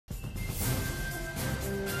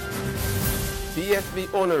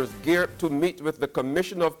PSV owners gear to meet with the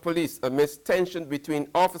Commissioner of Police amidst tension between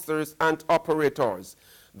officers and operators.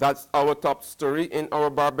 That's our top story in our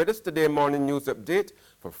Barbados Today morning news update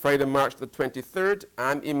for Friday, March the 23rd.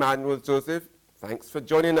 I'm Emmanuel Joseph. Thanks for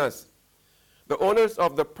joining us. The owners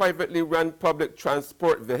of the privately run public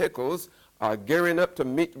transport vehicles are gearing up to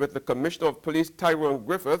meet with the Commissioner of Police, Tyrone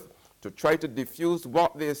Griffith, to try to diffuse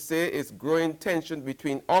what they say is growing tension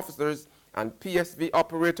between officers and PSV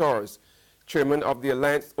operators. Chairman of the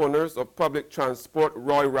Alliance Owners of Public Transport,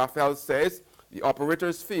 Roy Raphael, says the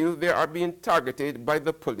operators feel they are being targeted by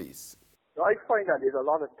the police. I find that there's a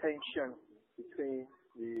lot of tension between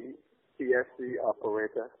the PSV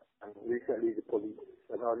operator and recently the police.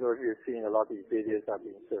 I don't know if you're seeing a lot of these videos have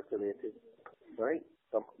been circulated, right?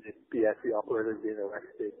 Some of the PSV operators being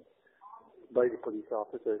arrested by the police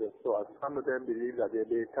officers, and so some of them believe that they're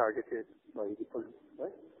being targeted by the police,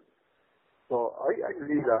 right? So I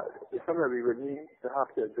believe that it's something that we will need to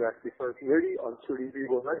have to address, because really and truly we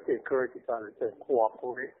will like to encourage the families to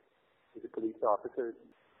cooperate with the police officers,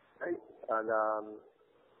 right? And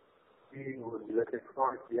we would be looking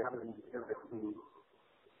forward to having the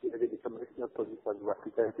Commissioner of Police and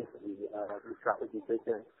representatives of the traffic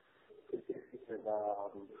division,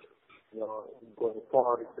 going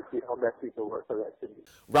forward to see how best we can work for that city.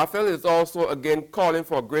 Raphael is also again calling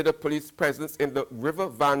for greater police presence in the River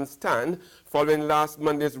Van stand following last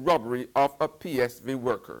Monday's robbery of a PSV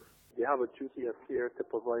worker. They have a duty of care to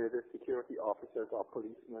provide the security officers or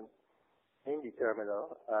policemen in the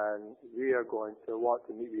terminal, and we are going to want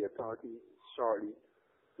to meet the authorities shortly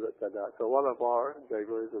to look at that. So one of our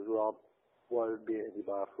drivers was robbed while being in the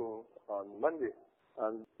bathroom on Monday.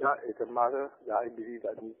 And that is a matter that I believe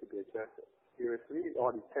that needs to be addressed seriously,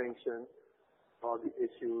 all the tension, all the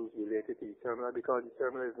issues related to the terminal, because the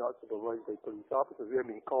terminal is not supervised by police officers. We have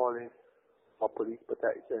been calling for police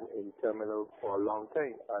protection in the terminal for a long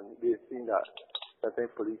time, and we have seen that sometimes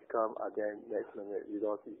police come, and then next minute we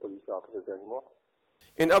don't see police officers anymore.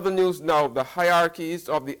 In other news now, the hierarchies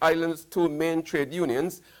of the island's two main trade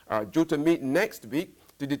unions are due to meet next week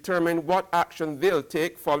to determine what action they'll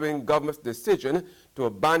take following government's decision to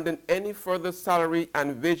abandon any further salary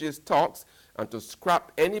and wages talks and to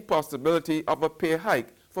scrap any possibility of a pay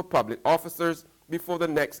hike for public officers before the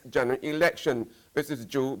next general election, which is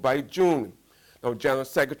due by June. Now, General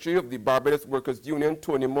Secretary of the Barbados Workers Union,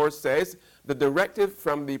 Tony Moore, says the directive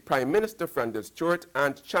from the Prime Minister, Francis Stewart,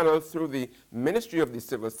 and channeled through the Ministry of the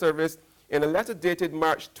Civil Service in a letter dated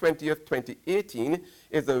March 20th, 2018,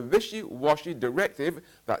 is a wishy-washy directive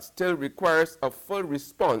that still requires a full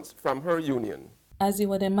response from her union. As you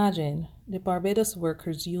would imagine, the Barbados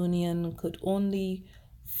Workers Union could only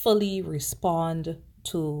fully respond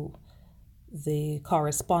to the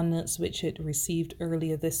correspondence which it received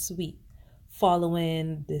earlier this week,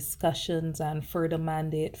 following discussions and further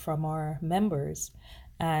mandate from our members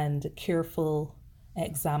and careful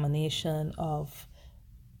examination of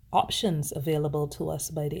options available to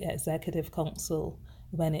us by the Executive Council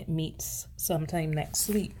when it meets sometime next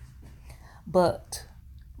week. But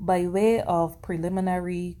by way of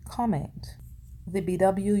preliminary comment, the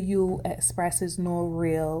BWU expresses no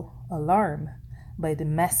real alarm by the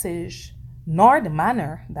message nor the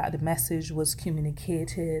manner that the message was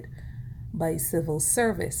communicated by civil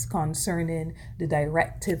service concerning the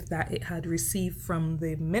directive that it had received from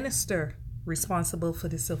the minister responsible for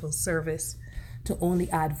the civil service to only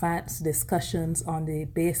advance discussions on the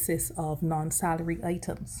basis of non-salary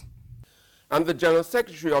items. And the General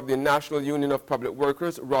Secretary of the National Union of Public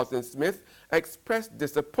Workers, Roslyn Smith, expressed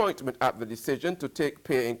disappointment at the decision to take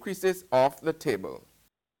pay increases off the table.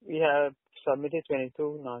 We have submitted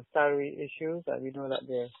 22 non-salary issues, and we know that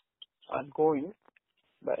they're ongoing.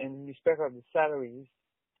 But in respect of the salaries,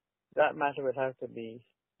 that matter would have to be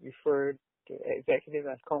referred to Executive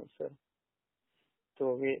and Council to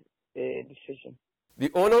await a decision.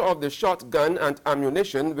 The owner of the shotgun and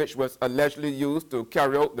ammunition, which was allegedly used to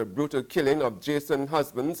carry out the brutal killing of Jason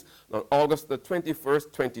Husbands on August the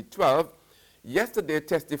 21st, 2012, yesterday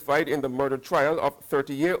testified in the murder trial of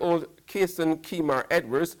 30-year-old Kason Kemar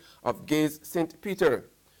Edwards of Gaze, St. Peter.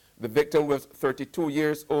 The victim was 32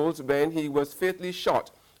 years old when he was fatally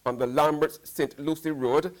shot on the Lambert's St. Lucie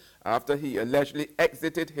Road after he allegedly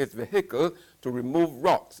exited his vehicle to remove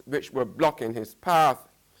rocks which were blocking his path.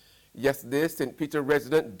 Yesterday, St. Peter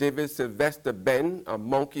resident David Sylvester Ben, a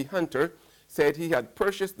monkey hunter, said he had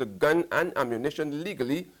purchased the gun and ammunition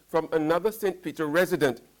legally from another St. Peter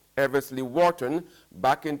resident, Eversley Wharton,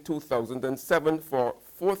 back in 2007 for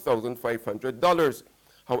 $4,500.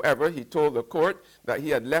 However, he told the court that he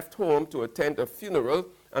had left home to attend a funeral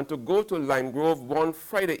and to go to Lime Grove one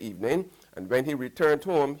Friday evening, and when he returned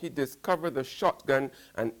home, he discovered the shotgun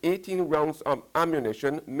and 18 rounds of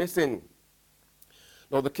ammunition missing.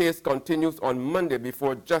 Now the case continues on Monday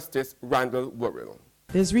before Justice Randall Worrell.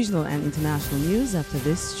 There's regional and international news after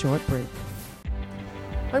this short break.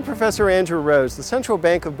 I'm Professor Andrew Rose, the Central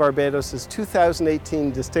Bank of Barbados'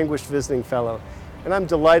 2018 Distinguished Visiting Fellow, and I'm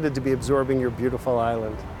delighted to be absorbing your beautiful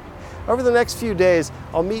island. Over the next few days,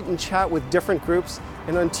 I'll meet and chat with different groups,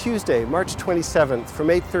 and on Tuesday, March 27th from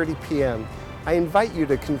 8:30 p.m., I invite you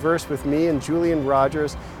to converse with me and Julian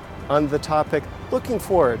Rogers on the topic, Looking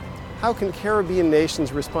Forward, how can Caribbean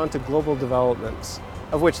nations respond to global developments,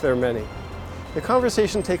 of which there are many. The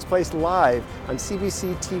conversation takes place live on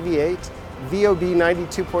CBC TV8, VOB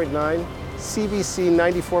 92.9, CBC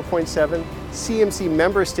 94.7, CMC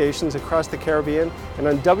member stations across the Caribbean, and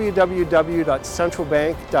on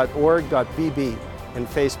www.centralbank.org.bb and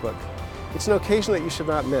Facebook. It's an occasion that you should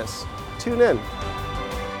not miss. Tune in.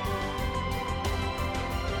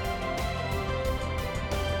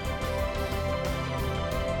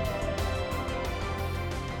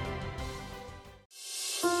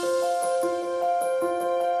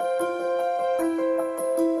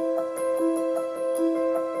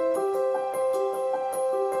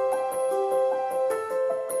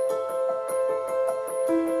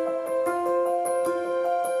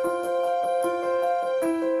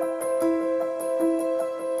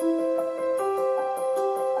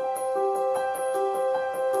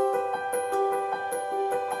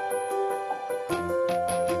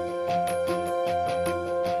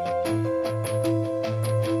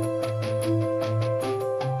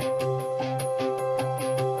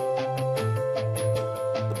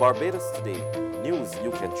 Barbados Today, news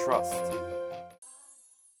you can trust.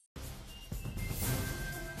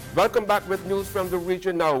 Welcome back with news from the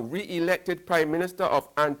region now. Re-elected Prime Minister of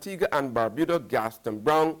Antigua and Barbuda, Gaston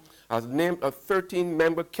Brown, has named a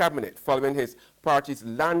 13-member cabinet following his party's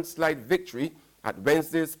landslide victory at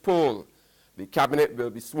Wednesday's poll. The cabinet will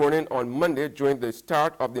be sworn in on Monday during the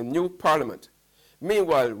start of the new parliament.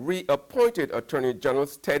 Meanwhile, reappointed Attorney General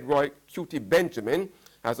Tedroy Cutie Benjamin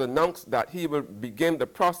has announced that he will begin the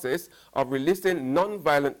process of releasing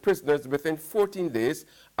non-violent prisoners within 14 days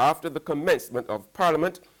after the commencement of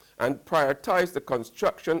Parliament and prioritize the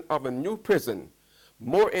construction of a new prison.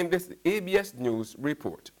 More in this ABS News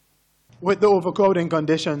report. With the overcrowding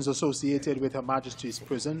conditions associated with Her Majesty's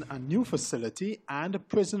Prison, a new facility and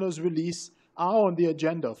prisoners' release are on the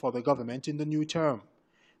agenda for the government in the new term.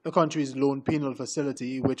 The country's lone penal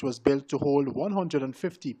facility, which was built to hold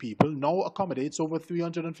 150 people, now accommodates over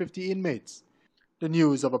 350 inmates. The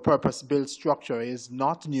news of a purpose-built structure is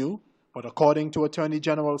not new, but according to Attorney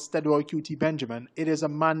General Tedroy Cutie Benjamin, it is a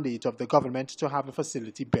mandate of the government to have a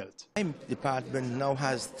facility built. My department now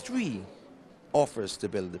has 3 offers to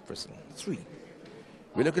build the prison. 3.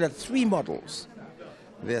 We're looking at 3 models.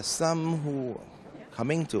 There are some who are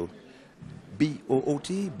coming to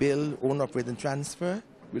BOOT, Build, Own, Operate and Transfer.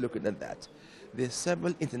 We're looking at that. There are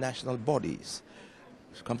several international bodies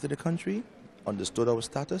who come to the country, understood our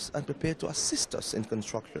status, and prepared to assist us in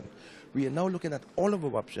construction. We are now looking at all of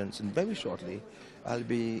our options, and very shortly I'll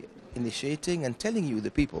be initiating and telling you, the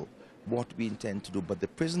people, what we intend to do. But the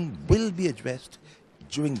prison will be addressed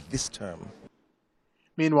during this term.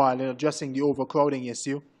 Meanwhile, in addressing the overcrowding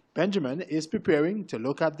issue, Benjamin is preparing to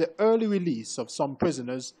look at the early release of some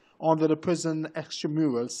prisoners under the Prison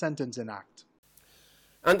Extramural Sentencing Act.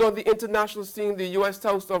 And on the international scene, the U.S.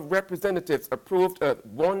 House of Representatives approved a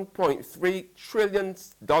 $1.3 trillion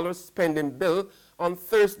spending bill on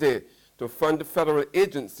Thursday to fund federal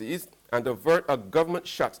agencies and avert a government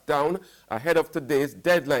shutdown ahead of today's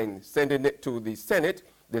deadline, sending it to the Senate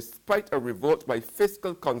despite a revolt by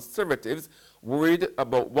fiscal conservatives worried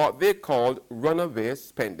about what they called runaway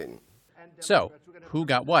spending. So, who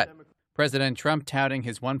got what? President Trump touting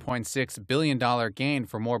his $1.6 billion gain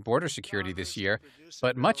for more border security this year,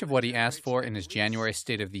 but much of what he asked for in his January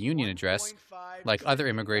State of the Union address, like other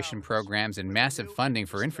immigration programs and massive funding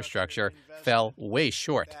for infrastructure, fell way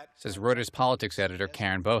short, says Reuters politics editor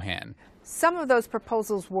Karen Bohan. Some of those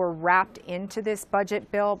proposals were wrapped into this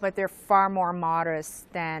budget bill, but they're far more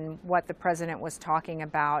modest than what the president was talking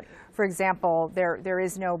about. For example, there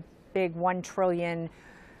is no big $1 trillion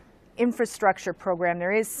infrastructure program.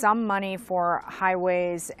 There is some money for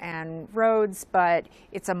highways and roads, but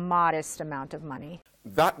it's a modest amount of money.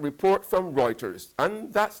 That report from Reuters.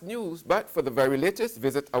 And that's news, but for the very latest,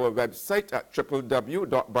 visit our website at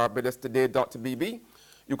www.barbadostoday.bb.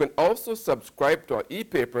 You can also subscribe to our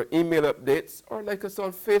e-paper email updates or like us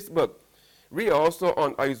on Facebook. We are also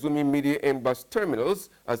on Izumi Media in bus terminals,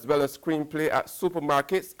 as well as screenplay at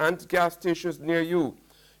supermarkets and gas stations near you.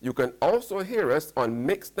 You can also hear us on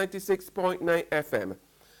Mix 96.9 FM.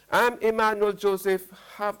 I'm Emmanuel Joseph.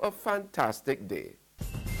 Have a fantastic day.